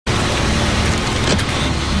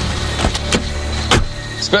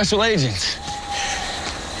Special agents.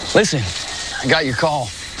 Listen, I got your call,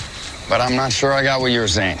 but I'm not sure I got what you were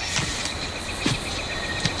saying.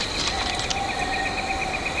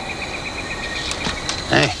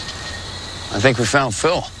 Hey, I think we found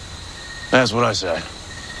Phil. That's what I said.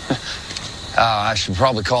 I should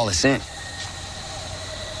probably call this in.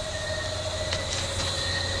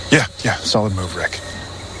 Yeah, solid move, Rick.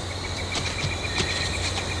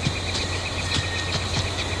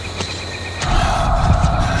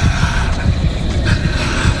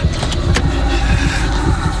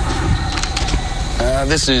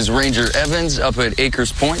 This is Ranger Evans up at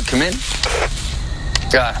Acres Point. Come in.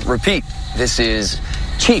 Repeat, this is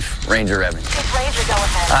Chief Ranger Evans. Ranger, go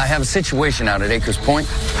ahead. I have a situation out at Acres Point.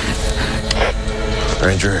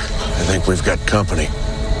 Ranger, I think we've got company.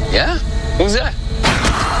 Yeah? Who's that?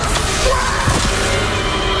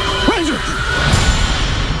 Ranger!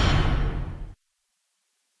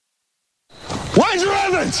 Ranger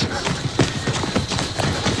Evans!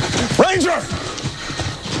 Ranger!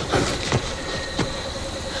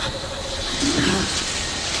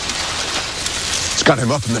 It's got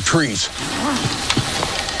him up in the trees.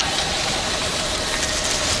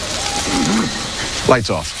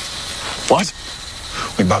 Lights off. What?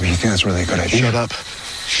 Wait, Bobby, you think that's really a good idea? Shut up,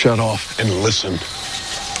 shut off, and listen.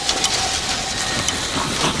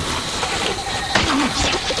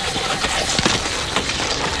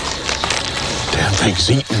 Damn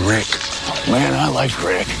thing's eating Rick. Man, I like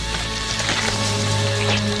Rick.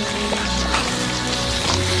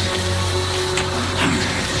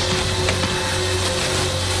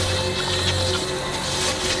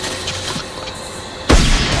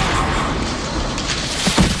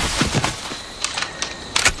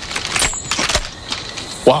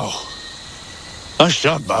 Wow. Nice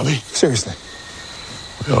shot, Bobby. Seriously.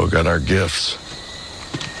 We all got our gifts.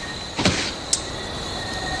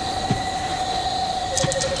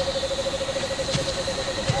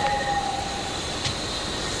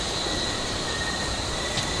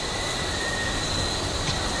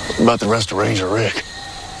 What about the rest of Ranger Rick?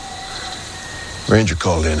 Ranger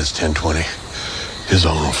called in. It's 10:20. His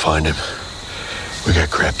own will find him. We got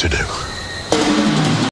crap to do.